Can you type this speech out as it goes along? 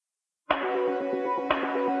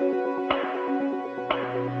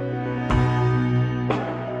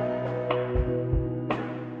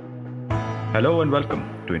Hello and welcome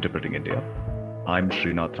to Interpreting India. I'm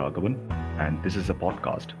Srinath Raghavan, and this is a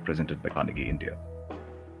podcast presented by Carnegie India.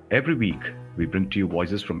 Every week, we bring to you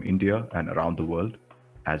voices from India and around the world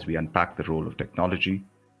as we unpack the role of technology,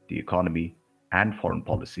 the economy, and foreign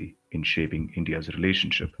policy in shaping India's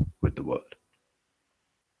relationship with the world.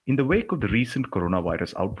 In the wake of the recent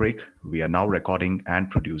coronavirus outbreak, we are now recording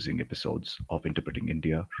and producing episodes of Interpreting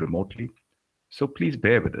India remotely, so please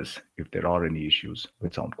bear with us if there are any issues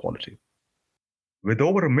with sound quality. With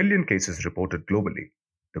over 1 million cases reported globally,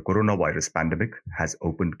 the coronavirus pandemic has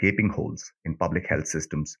opened gaping holes in public health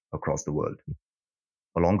systems across the world.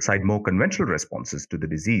 Alongside more conventional responses to the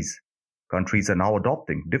disease, countries are now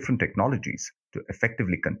adopting different technologies to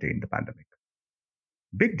effectively contain the pandemic.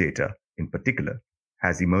 Big data, in particular,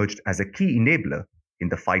 has emerged as a key enabler in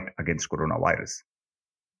the fight against coronavirus.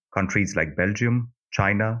 Countries like Belgium,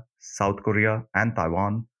 China, South Korea, and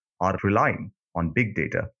Taiwan are relying on big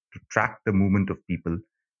data to track the movement of people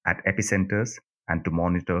at epicenters and to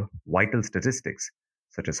monitor vital statistics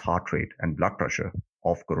such as heart rate and blood pressure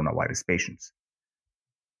of coronavirus patients.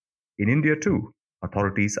 In India too,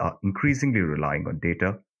 authorities are increasingly relying on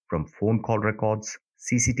data from phone call records,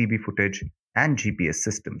 CCTV footage, and GPS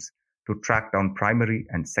systems to track down primary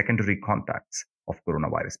and secondary contacts of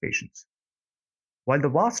coronavirus patients. While the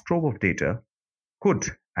vast trove of data could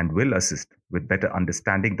and will assist with better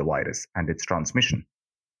understanding the virus and its transmission,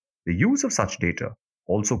 the use of such data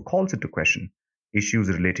also calls into question issues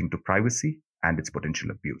relating to privacy and its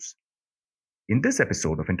potential abuse. In this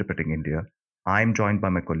episode of Interpreting India, I am joined by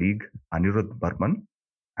my colleague Anirudh Burman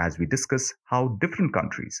as we discuss how different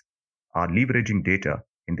countries are leveraging data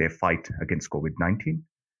in their fight against COVID-19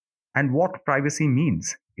 and what privacy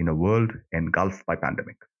means in a world engulfed by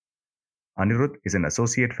pandemic. Anirudh is an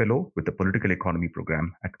associate fellow with the Political Economy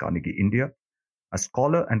program at Carnegie India, a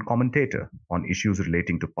scholar and commentator on issues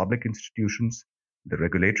relating to public institutions, the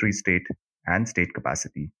regulatory state, and state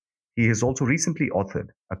capacity. He has also recently authored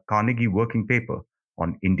a Carnegie working paper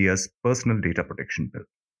on India's personal data protection bill.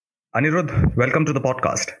 Anirudh, welcome to the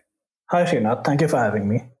podcast. Hi, Srinath. Thank you for having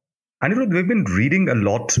me. Anirudh, we've been reading a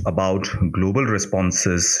lot about global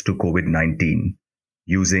responses to COVID-19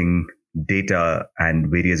 using data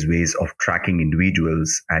and various ways of tracking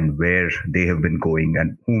individuals and where they have been going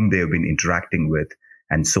and whom they have been interacting with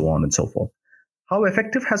and so on and so forth. How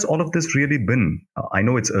effective has all of this really been? I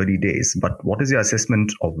know it's early days, but what is your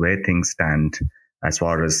assessment of where things stand as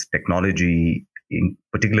far as technology,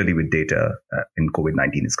 particularly with data in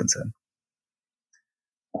COVID-19 is concerned?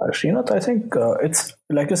 Srinath, I think it's,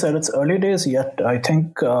 like you said, it's early days yet. I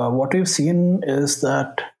think what we've seen is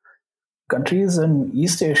that countries in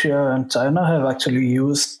East Asia and China have actually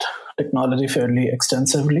used technology fairly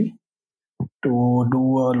extensively to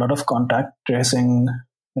do a lot of contact tracing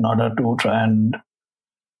in order to try and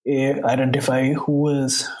identify who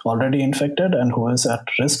is already infected and who is at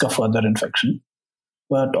risk of further infection,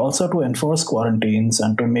 but also to enforce quarantines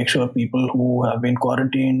and to make sure people who have been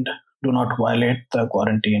quarantined do not violate the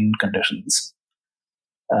quarantine conditions.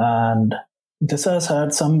 And this has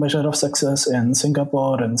had some measure of success in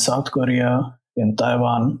Singapore, in South Korea, in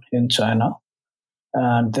Taiwan, in China.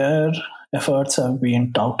 And their efforts have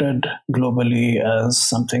been touted globally as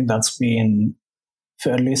something that's been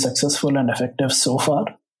fairly successful and effective so far.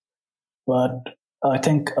 But I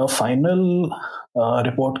think a final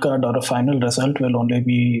report card or a final result will only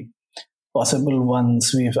be possible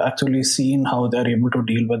once we've actually seen how they're able to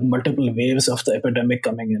deal with multiple waves of the epidemic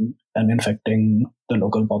coming in and infecting the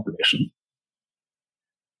local population.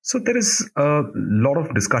 So there is a lot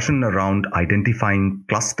of discussion around identifying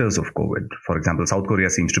clusters of COVID. For example, South Korea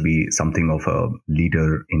seems to be something of a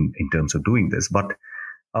leader in terms of doing this. But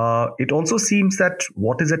it also seems that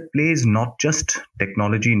what is at play is not just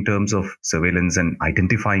technology in terms of surveillance and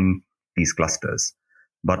identifying these clusters,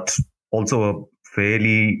 but also a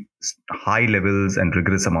fairly high levels and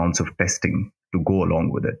rigorous amounts of testing to go along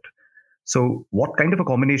with it. So what kind of a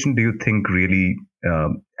combination do you think really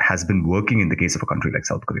has been working in the case of a country like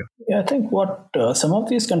South Korea? Yeah, I think what some of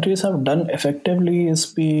these countries have done effectively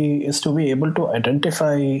is to be able to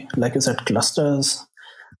identify, like you said, clusters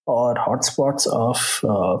or hotspots of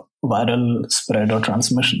viral spread or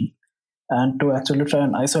transmission, and to actually try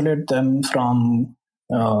and isolate them from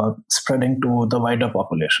spreading to the wider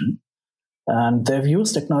population. And they've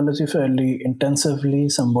used technology fairly intensively,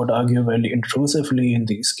 some would argue very intrusively in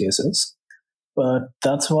these cases. But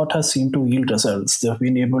that's what has seemed to yield results. They've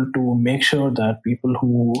been able to make sure that people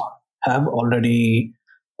who have already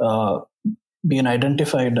been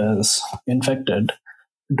identified as infected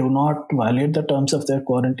do not violate the terms of their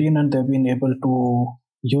quarantine, and they've been able to,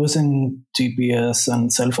 using GPS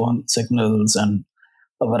and cell phone signals and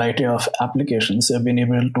a variety of applications, they've been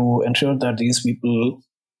able to ensure that these people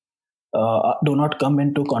do not come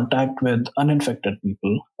into contact with uninfected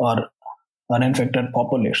people or uninfected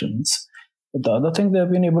populations. The other thing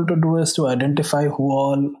they've been able to do is to identify who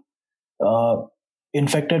all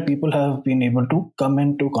infected people have been able to come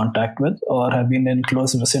into contact with or have been in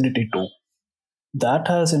close vicinity to. That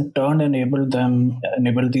has in turn enabled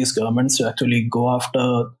these governments to actually go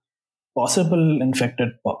after possible infected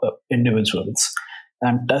individuals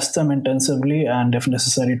and test them intensively and, if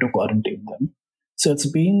necessary, to quarantine them. So it's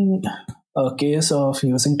been a case of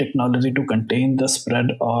using technology to contain the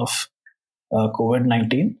spread of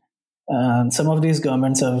COVID-19. And some of these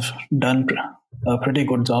governments have done a pretty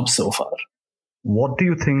good job so far. What do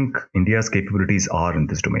you think India's capabilities are in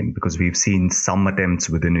this domain? Because we've seen some attempts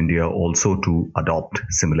within India also to adopt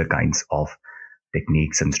similar kinds of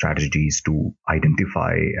techniques and strategies to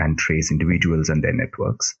identify and trace individuals and their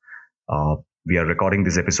networks. We are recording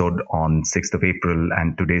this episode on 6th of April,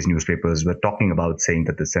 and today's newspapers were talking about saying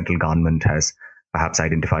that the central government has perhaps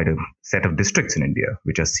identified a set of districts in India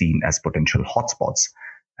which are seen as potential hotspots.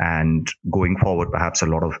 And going forward, perhaps a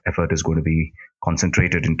lot of effort is going to be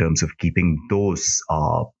concentrated in terms of keeping those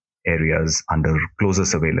areas under closer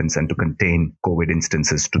surveillance and to contain COVID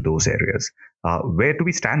instances to those areas. Where do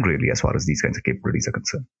we stand really as far as these kinds of capabilities are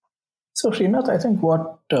concerned? So, Srinath, I think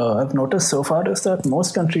what I've noticed so far is that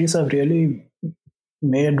most countries have really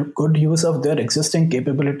made good use of their existing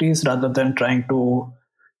capabilities rather than trying to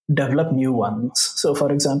develop new ones. So,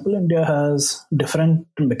 for example, India has different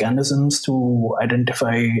mechanisms to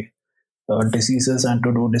identify diseases and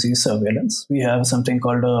to do disease surveillance. We have something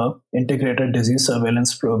called a integrated disease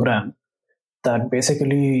surveillance program that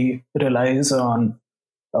basically relies on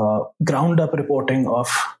ground up reporting of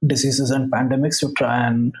diseases and pandemics to try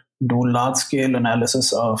and do large scale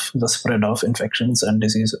analysis of the spread of infections and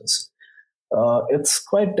diseases. It's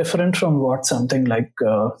quite different from what something like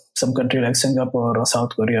some country like Singapore or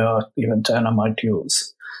South Korea or even China might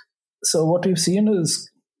use. So what we've seen is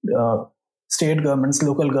state governments,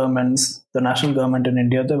 local governments, the national government in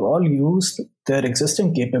India, they've all used their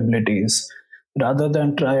existing capabilities rather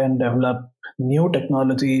than try and develop new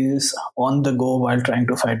technologies on the go while trying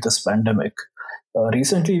to fight this pandemic.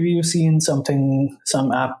 Recently, we've seen some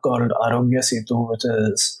app called Arogya Setu, which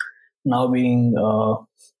is now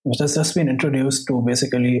which has just been introduced to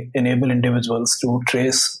basically enable individuals to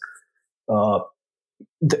trace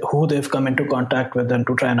who they've come into contact with and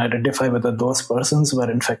to try and identify whether those persons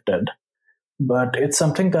were infected. But it's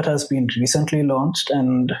something that has been recently launched,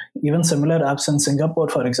 and even similar apps in Singapore,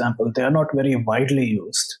 for example, they are not very widely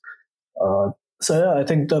used. I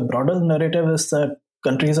think the broader narrative is that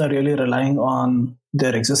countries are really relying on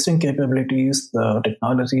their existing capabilities, the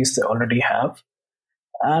technologies they already have.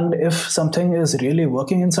 And if something is really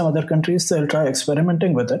working in some other countries, they'll try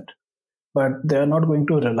experimenting with it. But they're not going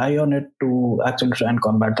to rely on it to actually try and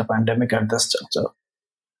combat the pandemic at this juncture.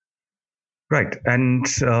 Right. And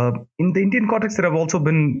in the Indian context, there have also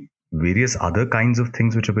been various other kinds of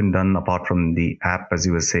things which have been done apart from the app, as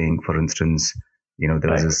you were saying. For instance,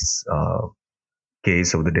 there was this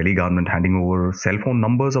case of the Delhi government handing over cell phone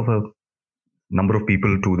numbers of a number of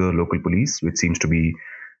people to the local police, which seems to be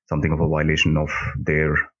something of a violation of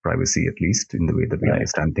their privacy, at least in the way that we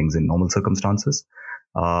understand things in normal circumstances.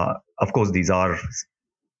 Of course, these are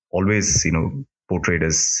always, portrayed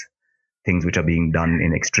as things which are being done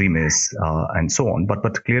in extremis and so on.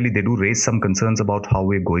 But clearly they do raise some concerns about how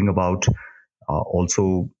we're going about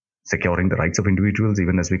also securing the rights of individuals,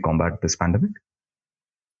 even as we combat this pandemic.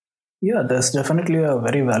 Yeah, there's definitely a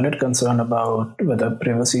very valid concern about whether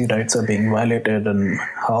privacy rights are being violated and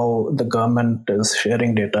how the government is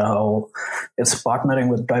sharing data, how it's partnering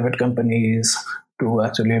with private companies to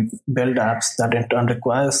actually build apps that in turn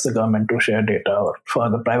requires the government to share data or for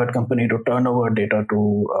the private company to turn over data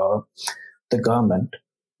to the government.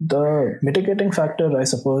 The mitigating factor, I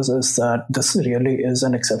suppose, is that this really is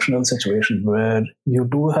an exceptional situation where you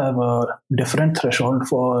do have a different threshold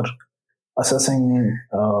for assessing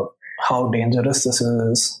how dangerous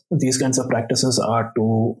these kinds of practices are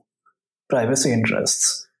to privacy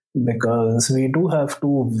interests, because we do have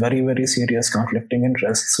two very, very serious conflicting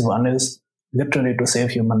interests. One is literally to save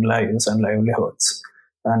human lives and livelihoods,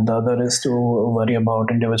 and the other is to worry about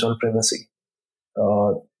individual privacy.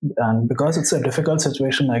 And because it's a difficult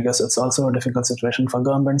situation, I guess it's also a difficult situation for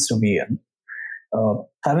governments to be in.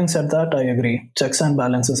 Having said that, I agree. Checks and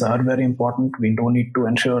balances are very important. We do need to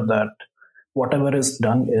ensure that whatever is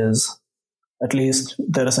done is, at least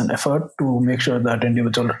there is an effort to make sure that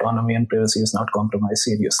individual autonomy and privacy is not compromised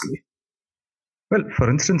seriously. Well, for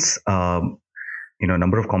instance, a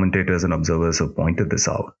number of commentators and observers have pointed this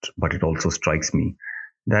out, but it also strikes me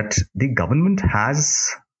that the government has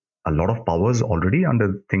a lot of powers already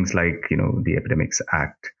under things like, the Epidemics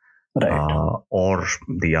Act, Right. or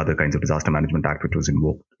the other kinds of Disaster Management Act, which was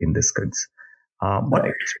invoked in this case. But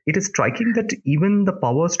Right. it is striking that even the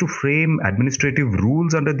powers to frame administrative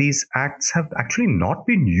rules under these acts have actually not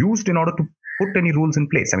been used in order to put any rules in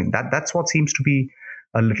place. I mean, that's what seems to be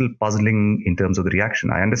a little puzzling in terms of the reaction.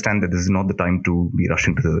 I understand that this is not the time to be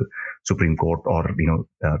rushing to the Supreme Court or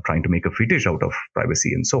trying to make a fetish out of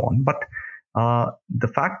privacy and so on. But the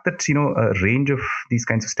fact that a range of these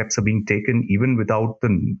kinds of steps are being taken even without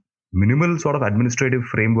the minimal sort of administrative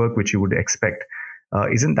framework which you would expect,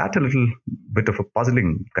 isn't that a little bit of a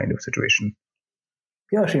puzzling kind of situation?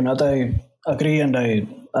 Yeah, Srinath, I agree and I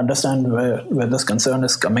understand where this concern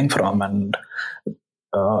is coming from. And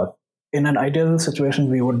uh, in an ideal situation,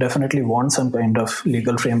 we would definitely want some kind of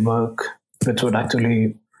legal framework which would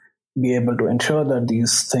actually be able to ensure that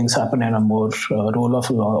these things happen in a more rule of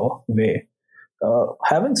law way.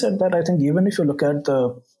 Having said that, I think even if you look at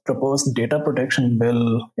the proposed data protection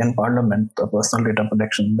bill in Parliament, the personal data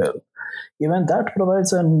protection bill, even that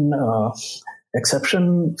provides an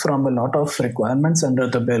exception from a lot of requirements under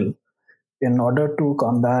the bill in order to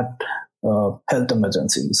combat health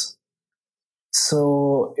emergencies.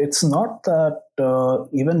 So it's not that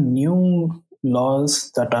even new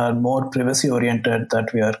laws that are more privacy oriented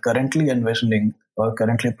that we are currently envisioning or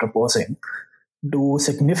currently proposing do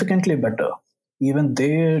significantly better. Even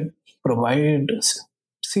they provide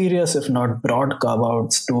serious, if not broad, carve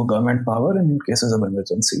outs to government power in cases of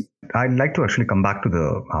emergency. I'd like to actually come back to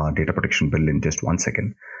the data protection bill in just one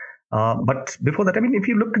second. But before that, I mean, if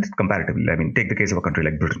you look at it comparatively, I mean, take the case of a country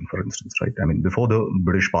like Britain, for instance, right? I mean, before the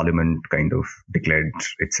British Parliament kind of declared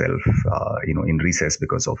itself, in recess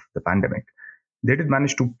because of the pandemic, they did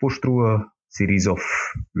manage to push through a series of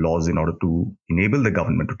laws in order to enable the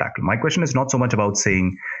government to tackle. My question is not so much about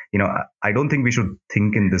saying, I don't think we should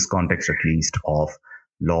think in this context, at least, of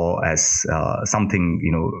law as something,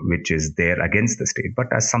 which is there against the state, but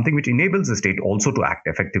as something which enables the state also to act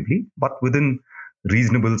effectively, but within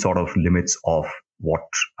reasonable sort of limits of what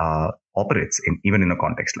operates even in a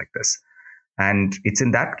context like this. And it's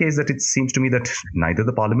in that case that it seems to me that neither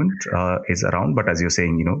the parliament is around, but as you're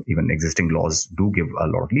saying, even existing laws do give a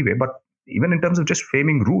lot of leeway. But even in terms of just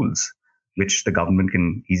framing rules, which the government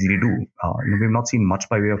can easily do, we've not seen much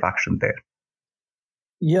by way of action there.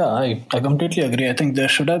 Yeah, I completely agree. I think there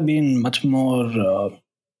should have been much more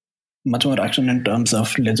action in terms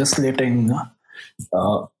of legislating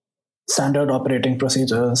standard operating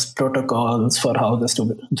procedures, protocols for how this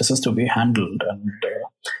is to be handled. And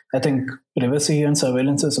I think privacy and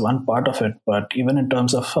surveillance is one part of it, but even in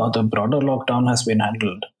terms of how the broader lockdown has been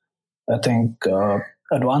handled, I think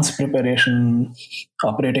advanced preparation,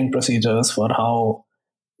 operating procedures for how,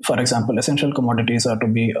 for example, essential commodities are to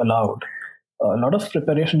be allowed, a lot of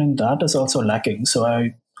preparation in that is also lacking. So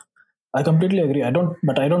I completely agree. I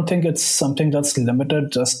don't think it's something that's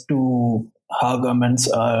limited just to how governments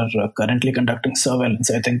are currently conducting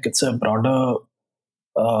surveillance. I think it's a broader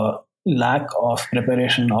lack of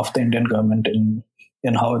preparation of the Indian government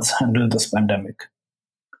in how it's handled this pandemic.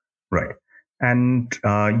 Right. And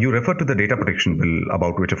you refer to the data protection bill,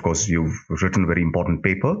 about which, of course, you've written a very important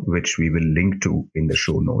paper, which we will link to in the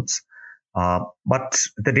show notes. But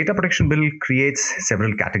the data protection bill creates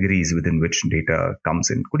several categories within which data comes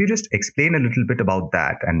in. Could you just explain a little bit about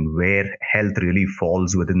that and where health really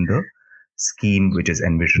falls within the scheme which is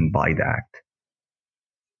envisioned by the Act?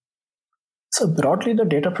 So broadly, the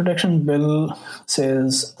data protection bill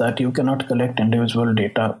says that you cannot collect individual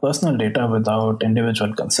data, personal data, without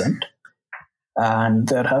individual consent. And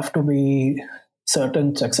there have to be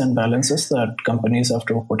certain checks and balances that companies have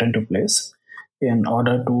to put into place in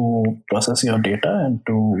order to process your data and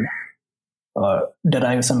to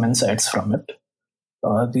derive some insights from it.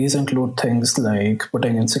 These include things like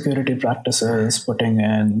putting in security practices, putting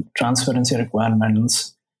in transparency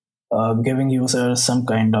requirements, giving users some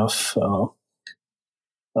kind of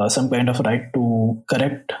right to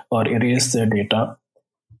correct or erase their data.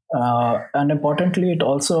 And importantly, it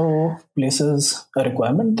also places a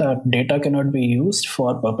requirement that data cannot be used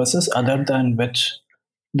for purposes other than which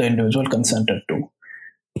the individual consented to.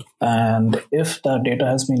 And if that data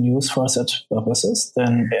has been used for such purposes,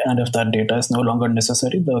 and if that data is no longer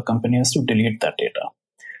necessary, the company has to delete that data.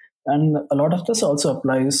 And a lot of this also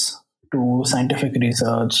applies to scientific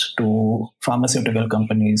research, to pharmaceutical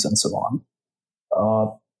companies, and so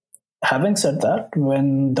on. Having said that,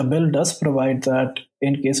 when the bill does provide that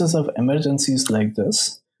in cases of emergencies like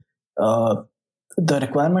this, the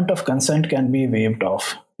requirement of consent can be waived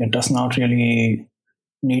off. It does not really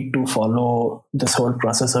need to follow this whole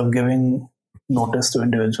process of giving notice to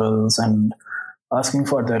individuals and asking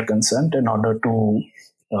for their consent in order to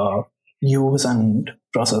use and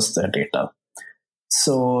process their data.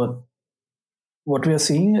 So what we are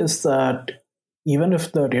seeing is that even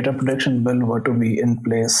if the data protection bill were to be in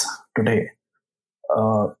place today,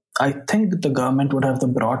 I think the government would have the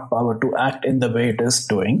broad power to act in the way it is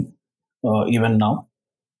doing, even now.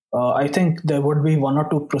 I think there would be one or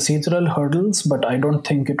two procedural hurdles, but I don't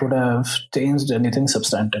think it would have changed anything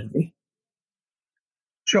substantively.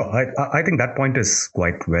 Sure, I think that point is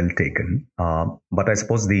quite well taken. But I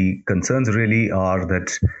suppose the concerns really are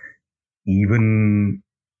that even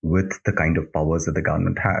with the kind of powers that the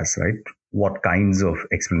government has, right? What kinds of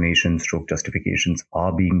explanations, stroke justifications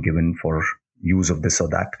are being given for use of this or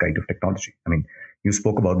that kind of technology? I mean, you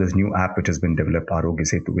spoke about this new app which has been developed, Arogya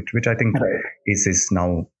Setu, which I think Right. is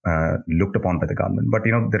now looked upon by the government. But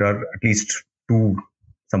there are at least two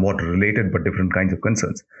somewhat related but different kinds of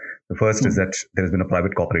concerns. The first is that there has been a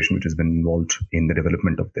private corporation which has been involved in the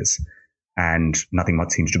development of this, and nothing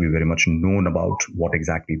much seems to be very much known about what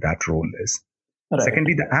exactly that role is. Right.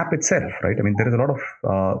 Secondly, the app itself, right? I mean, there is a lot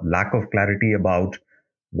of lack of clarity about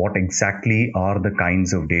what exactly are the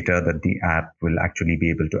kinds of data that the app will actually be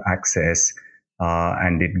able to access.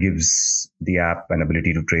 And it gives the app an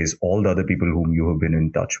ability to trace all the other people whom you have been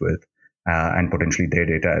in touch with, and potentially their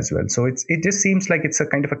data as well. So it just seems like it's a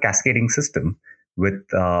kind of a cascading system with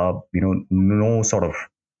no sort of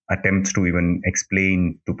attempts to even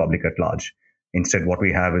explain to public at large. Instead, what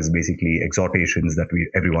we have is basically exhortations that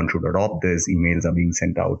everyone should adopt this. Emails are being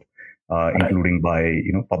sent out, including by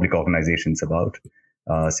public organizations about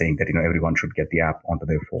saying that everyone should get the app onto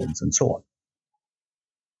their phones and so on.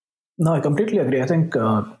 No, I completely agree. I think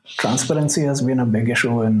transparency has been a big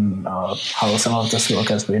issue in how some of this work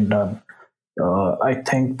has been done. I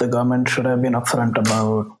think the government should have been upfront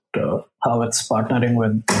about how it's partnering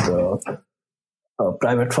with a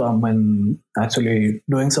private firm in actually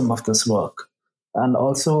doing some of this work, and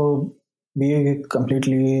also be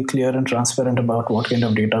completely clear and transparent about what kind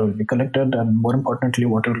of data will be collected, and more importantly,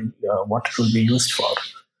 what it will be used for.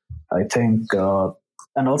 I think.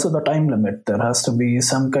 And also the time limit. There has to be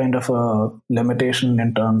some kind of a limitation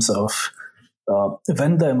in terms of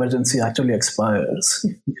when the emergency actually expires.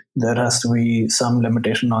 There has to be some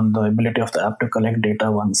limitation on the ability of the app to collect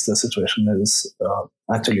data once the situation is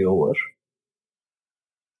actually over.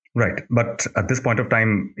 Right. But at this point of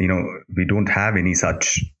time, we don't have any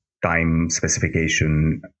such time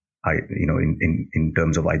specification, in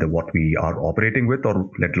terms of either what we are operating with or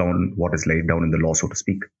let alone what is laid down in the law, so to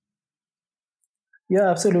speak. Yeah,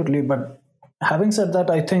 absolutely. But having said that,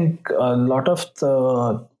 I think a lot of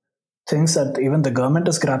the things that even the government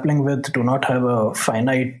is grappling with do not have a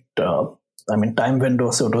finite, time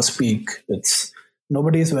window, so to speak.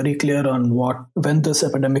 Nobody is very clear on when this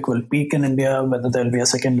epidemic will peak in India, whether there will be a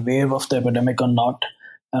second wave of the epidemic or not,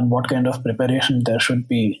 and what kind of preparation there should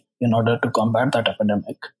be in order to combat that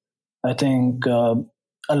epidemic. I think a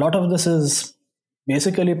lot of this is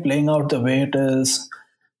basically playing out the way it is.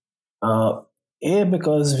 A,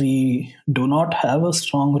 because we do not have a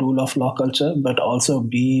strong rule of law culture, but also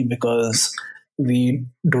B, because we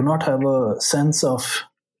do not have a sense of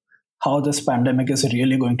how this pandemic is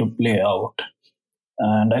really going to play out.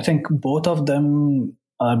 And I think both of them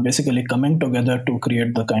are basically coming together to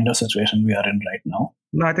create the kind of situation we are in right now.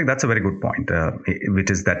 No, I think that's a very good point, which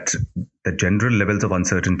is that the general levels of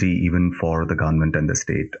uncertainty, even for the government and the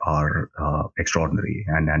state, are extraordinary.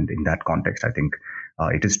 And in that context, I think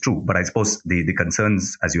it is true. But I suppose the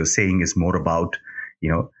concerns, as you're saying, is more about,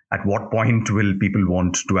 at what point will people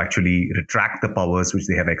want to actually retract the powers which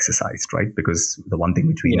they have exercised, right? Because the one thing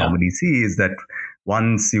which we normally see is that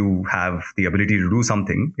once you have the ability to do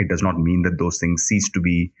something, it does not mean that those things cease to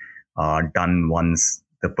be done once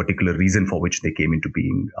the particular reason for which they came into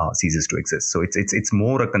being ceases to exist. So it's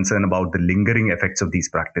more a concern about the lingering effects of these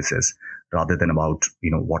practices rather than about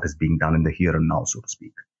what is being done in the here and now, so to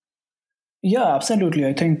speak. Yeah, absolutely.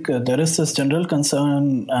 I think there is this general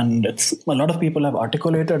concern, and a lot of people have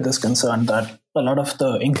articulated this concern that a lot of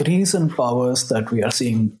the increase in powers that we are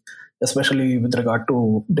seeing, especially with regard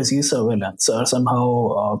to disease surveillance, are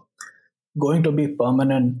somehow going to be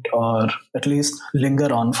permanent or at least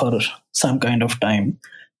linger on for some kind of time.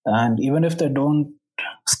 And even if they don't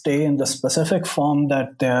stay in the specific form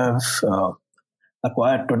that they have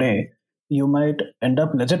acquired today, you might end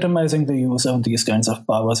up legitimizing the use of these kinds of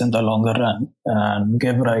powers in the longer run and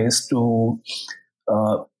give rise to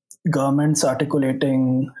governments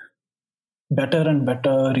articulating better and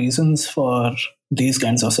better reasons for these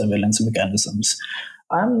kinds of surveillance mechanisms.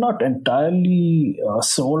 I'm not entirely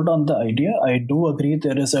sold on the idea. I do agree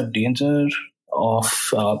there is a danger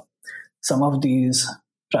of some of these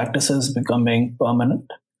practices becoming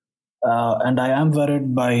permanent. And I am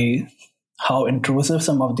worried by how intrusive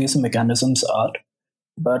some of these mechanisms are.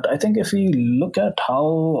 But I think if we look at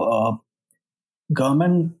how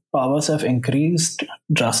government powers have increased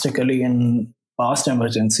drastically in past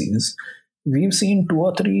emergencies, we've seen two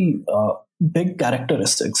or three big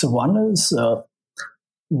characteristics. One is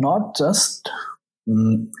not just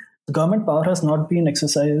government power has not been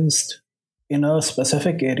exercised in a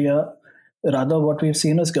specific area. Rather, what we've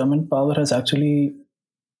seen is government power has actually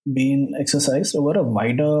been exercised over a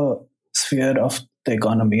wider sphere of the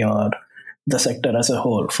economy or the sector as a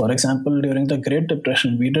whole. For example, during the Great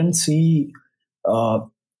Depression, we didn't see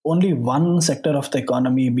only one sector of the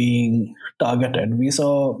economy being targeted. We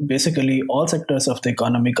saw basically all sectors of the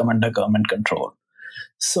economy come under government control.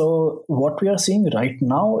 So what we are seeing right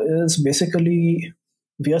now is basically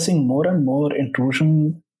we are seeing more and more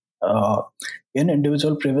intrusion in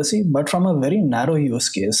individual privacy, but from a very narrow use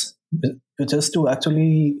case, which is to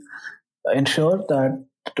actually ensure that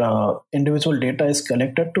individual data is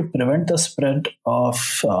collected to prevent the spread of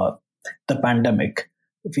the pandemic.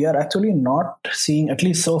 We are actually not seeing, at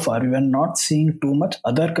least so far, we are not seeing too much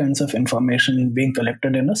other kinds of information being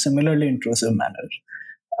collected in a similarly intrusive manner.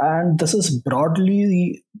 And this is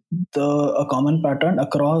broadly a common pattern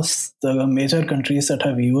across the major countries that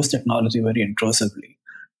have used technology very intrusively.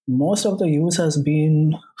 Most of the use has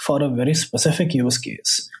been for a very specific use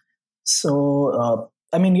case. So,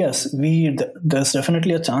 yes, there's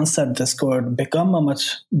definitely a chance that this could become a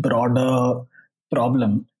much broader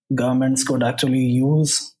problem. Governments could actually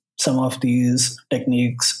use some of these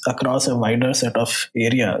techniques across a wider set of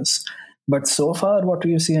areas. But so far, what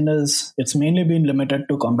we've seen is it's mainly been limited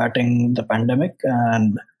to combating the pandemic,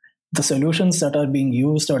 and the solutions that are being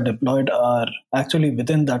used or deployed are actually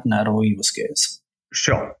within that narrow use case.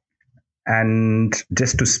 Sure. And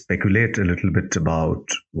just to speculate a little bit about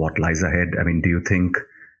what lies ahead, do you think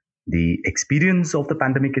the experience of the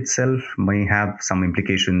pandemic itself may have some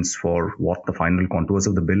implications for what the final contours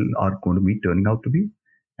of the bill are going to be turning out to be?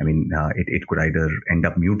 It could either end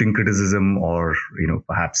up muting criticism or,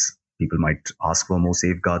 perhaps people might ask for more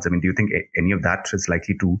safeguards. Do you think any of that is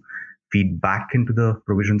likely to feed back into the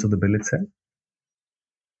provisions of the bill itself?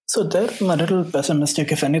 So there, I'm a little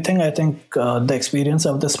pessimistic. If anything, I think the experience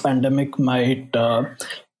of this pandemic might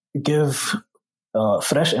give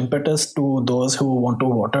fresh impetus to those who want to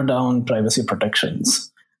water down privacy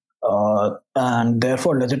protections and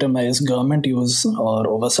therefore legitimize government use or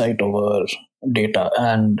oversight over data.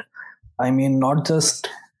 And not just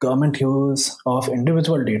government use of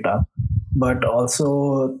individual data, but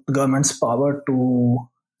also government's power to,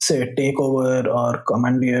 say, take over or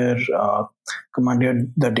commandeer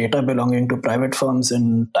the data belonging to private firms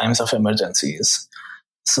in times of emergencies.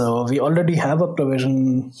 So we already have a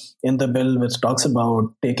provision in the bill which talks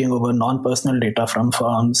about taking over non-personal data from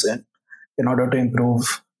firms in order to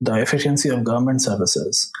improve the efficiency of government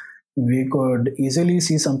services. We could easily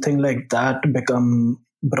see something like that become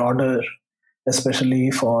broader,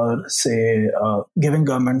 especially for, say, giving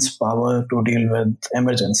governments power to deal with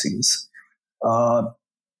emergencies.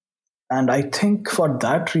 And I think for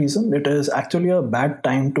that reason, it is actually a bad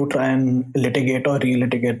time to try and litigate or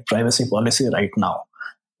relitigate privacy policy right now.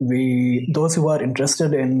 Those who are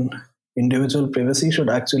interested in individual privacy should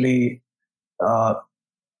actually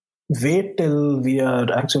wait till we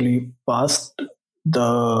are actually past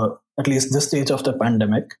at least this stage of the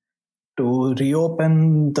pandemic to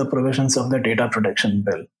reopen the provisions of the data protection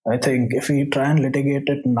bill. I think if we try and litigate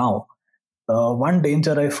it now, one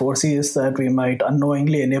danger I foresee is that we might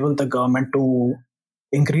unknowingly enable the government to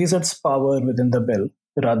increase its power within the bill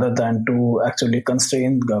rather than to actually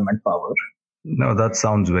constrain government power. No, that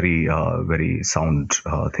sounds very, very sound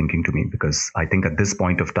thinking to me, because I think at this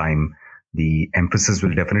point of time, the emphasis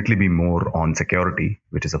will definitely be more on security,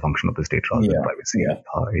 which is a function of the state rather than privacy,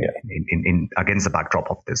 in against the backdrop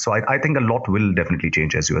of this. So I think a lot will definitely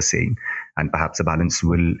change, as you are saying, and perhaps the balance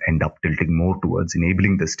will end up tilting more towards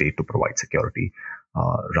enabling the state to provide security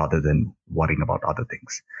rather than worrying about other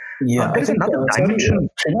things. Yeah, there's another dimension.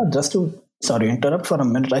 Just to interrupt for a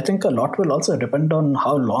minute. I think a lot will also depend on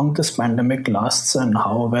how long this pandemic lasts and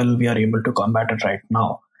how well we are able to combat it right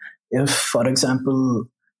now. If, for example,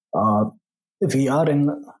 we are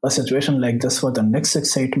in a situation like this for the next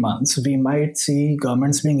 6-8 months, we might see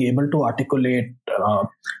governments being able to articulate a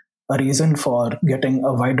reason for getting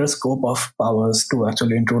a wider scope of powers to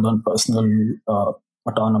actually intrude on personal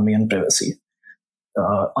autonomy and privacy.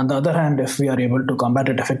 On the other hand, if we are able to combat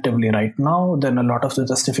it effectively right now, then a lot of the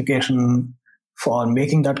justification for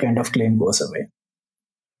making that kind of claim goes away.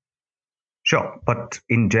 Sure. But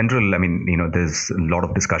in general, I mean, there's a lot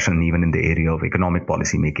of discussion even in the area of economic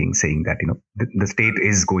policy making saying that, the state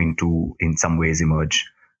is going to, in some ways, emerge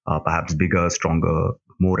perhaps bigger, stronger,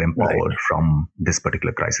 more empowered from this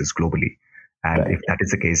particular crisis globally. And if that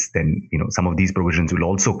is the case, then, some of these provisions will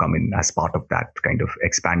also come in as part of that kind of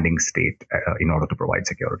expanding state in order to provide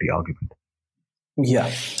security argument.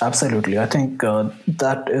 Yeah, absolutely. I think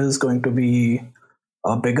that is going to be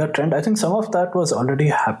a bigger trend. I think some of that was already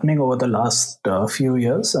happening over the last few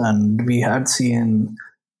years, and we had seen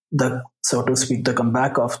so to speak, the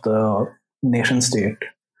comeback of the nation state.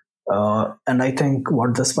 And I think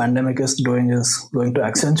what this pandemic is doing is going to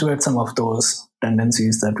accentuate some of those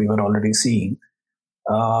tendencies that we were already seeing.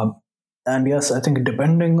 And yes, I think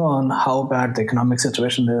depending on how bad the economic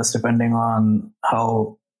situation is, depending on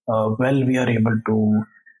how well we are able to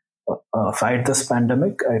fight this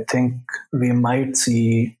pandemic, I think we might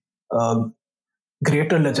see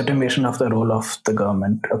greater legitimation of the role of the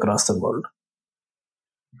government across the world.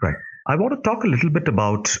 Right. I want to talk a little bit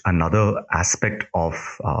about another aspect of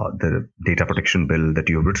the data protection bill that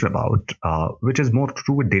you have written about, which is more to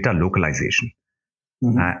do with data localization.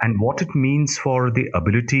 Mm-hmm. And what it means for the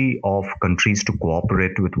ability of countries to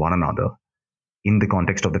cooperate with one another in the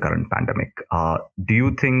context of the current pandemic. Do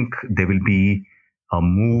you think there will be a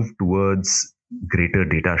move towards greater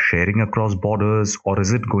data sharing across borders, or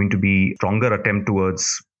is it going to be a stronger attempt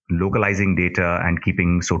towards localizing data and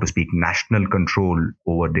keeping, so to speak, national control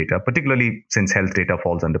over data, particularly since health data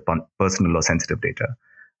falls under personal or sensitive data?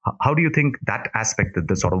 How do you think that aspect, that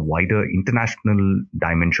the sort of wider international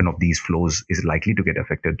dimension of these flows, is likely to get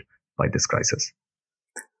affected by this crisis?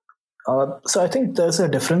 So I think there's a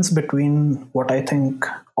difference between what I think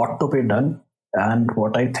ought to be done and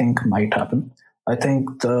what I think might happen. I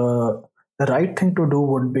think the right thing to do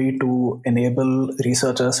would be to enable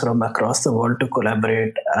researchers from across the world to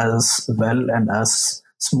collaborate as well and as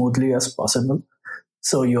smoothly as possible.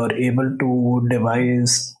 So you're able to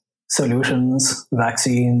devise solutions,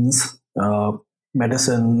 vaccines,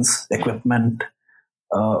 medicines, equipment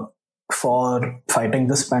for fighting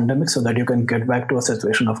this pandemic so that you can get back to a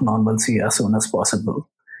situation of normalcy as soon as possible.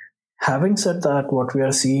 Having said that, what we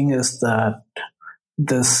are seeing is that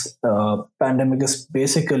this pandemic is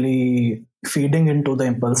basically feeding into the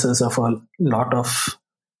impulses of a lot of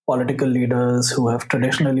political leaders who have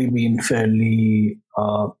traditionally been fairly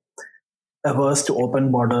averse to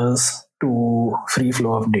open borders, to free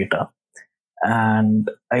flow of data. And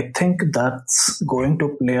I think that's going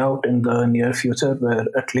to play out in the near future, where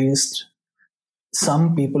at least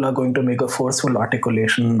some people are going to make a forceful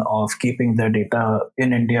articulation of keeping their data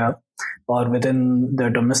in India or within their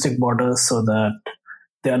domestic borders so that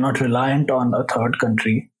they are not reliant on a third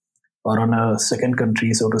country or on a second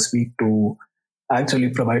country, so to speak, to actually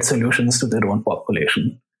provide solutions to their own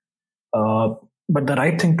population. But the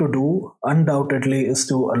right thing to do, undoubtedly, is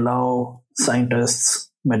to allow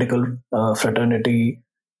scientists, medical fraternity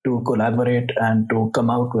to collaborate and to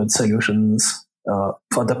come out with solutions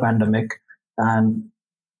for the pandemic. And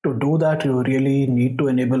to do that, you really need to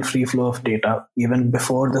enable free flow of data. Even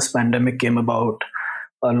before this pandemic came about,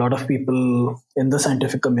 a lot of people in the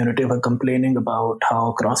scientific community were complaining about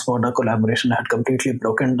how cross-border collaboration had completely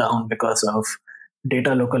broken down because of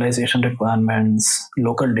data localization requirements,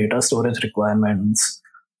 local data storage requirements,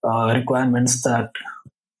 requirements that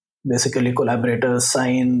basically collaborators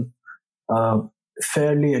sign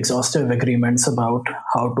fairly exhaustive agreements about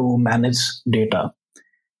how to manage data.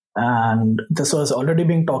 And this was already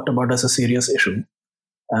being talked about as a serious issue.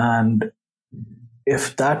 And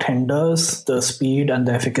if that hinders the speed and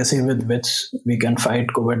the efficacy with which we can fight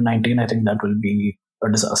COVID-19, I think that will be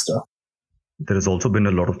a disaster. There has also been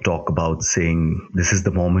a lot of talk about saying this is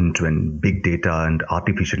the moment when big data and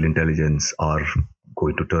artificial intelligence are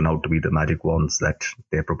going to turn out to be the magic wands that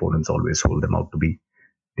their proponents always hold them out to be.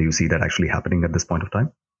 Do you see that actually happening at this point of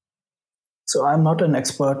time? So I'm not an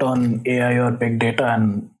expert on AI or big data,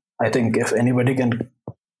 and I think if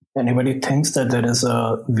anybody thinks that there is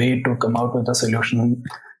a way to come out with a solution,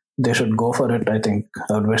 they should go for it. I think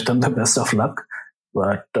I would wish them the best of luck.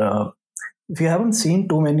 But we haven't seen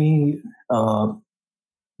too many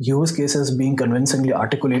use cases being convincingly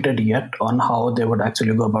articulated yet on how they would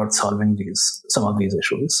actually go about solving some of these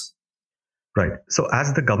issues. Right. So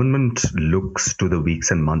as the government looks to the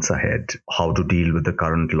weeks and months ahead, how to deal with the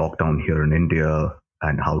current lockdown here in India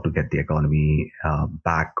and how to get the economy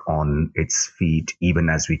back on its feet, even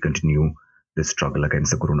as we continue this struggle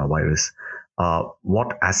against the coronavirus,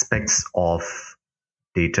 what aspects of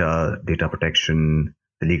data protection,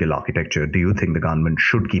 the legal architecture, do you think the government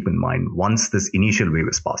should keep in mind once this initial wave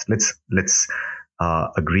is passed? Let's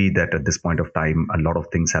agree that at this point of time, a lot of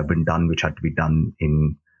things have been done which had to be done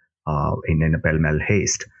in a pell-mell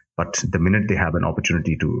haste. But the minute they have an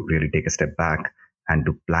opportunity to really take a step back and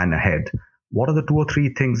to plan ahead, what are the 2 or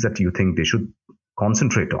 3 things that you think they should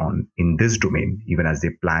concentrate on in this domain, even as they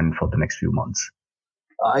plan for the next few months?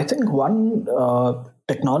 I think one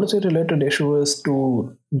technology-related issue is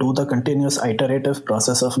to do the continuous iterative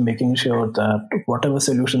process of making sure that whatever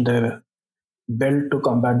solution they build to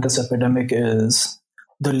combat this epidemic is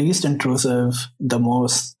the least intrusive, the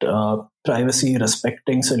most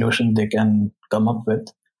privacy-respecting solution they can come up with.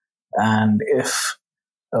 And if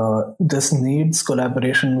this needs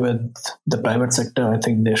collaboration with the private sector, I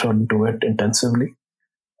think they should do it intensively.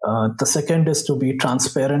 The second is to be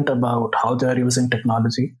transparent about how they are using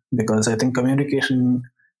technology, because I think communication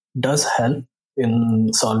does help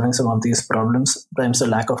in solving some of these problems. Sometimes the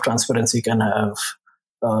lack of transparency can have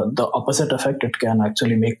the opposite effect. It can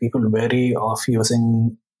actually make people wary of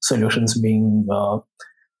using solutions being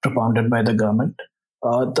propounded by the government.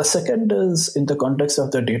 The second is in the context of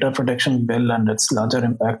the data protection bill and its larger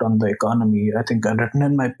impact on the economy. I think I've written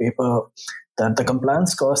in my paper that the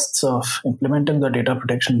compliance costs of implementing the data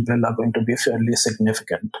protection bill are going to be fairly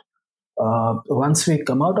significant. Once we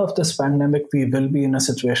come out of this pandemic, we will be in a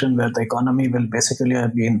situation where the economy will basically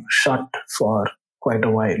have been shut for quite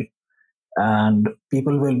a while. And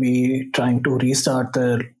people will be trying to restart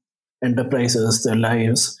their enterprises, their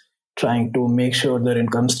lives, trying to make sure their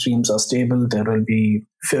income streams are stable. There will be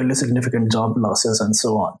fairly significant job losses and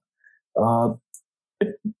so on.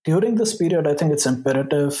 During this period, I think it's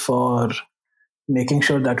imperative for making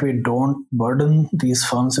sure that we don't burden these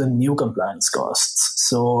firms with new compliance costs.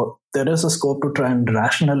 So there is a scope to try and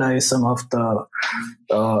rationalize some of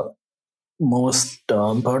the most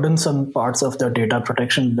burdensome parts of the data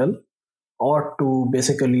protection bill, or to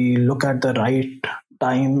basically look at the right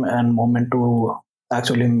time and moment to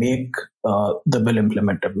actually make the bill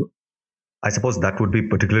implementable. I suppose that would be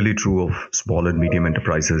particularly true of small and medium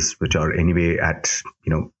enterprises, which are anyway at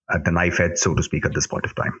the knife edge, so to speak, at this point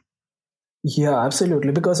of time. Yeah,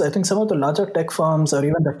 absolutely. Because I think some of the larger tech firms or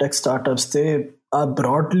even the tech startups, they are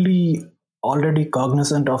broadly already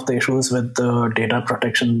cognizant of the issues with the data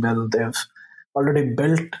protection bill. They've already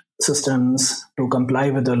built systems to comply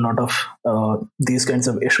with a lot of these kinds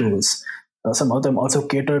of issues. Some of them also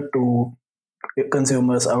cater to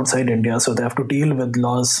consumers outside India, so they have to deal with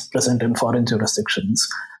laws present in foreign jurisdictions.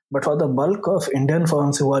 But for the bulk of Indian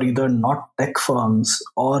firms who are either not tech firms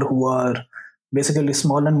or who are basically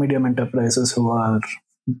small and medium enterprises who are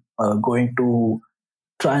going to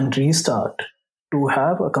try and restart, to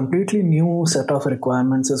have a completely new set of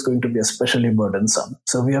requirements is going to be especially burdensome.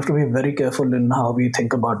 So we have to be very careful in how we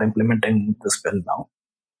think about implementing this bill now.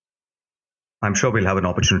 I'm sure we'll have an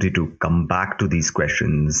opportunity to come back to these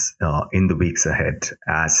questions in the weeks ahead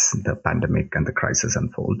as the pandemic and the crisis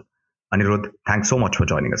unfold. Anirudh, thanks so much for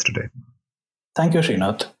joining us today. Thank you,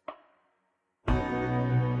 Srinath.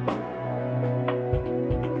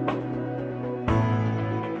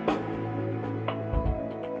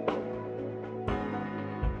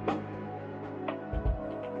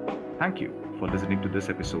 Thank you for listening to this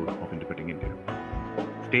episode of Interpreting India.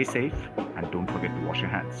 Stay safe and don't forget to wash your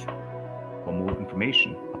hands. For more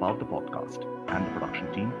information about the podcast and the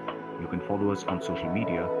production team, you can follow us on social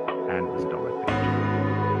media and visit our webpage.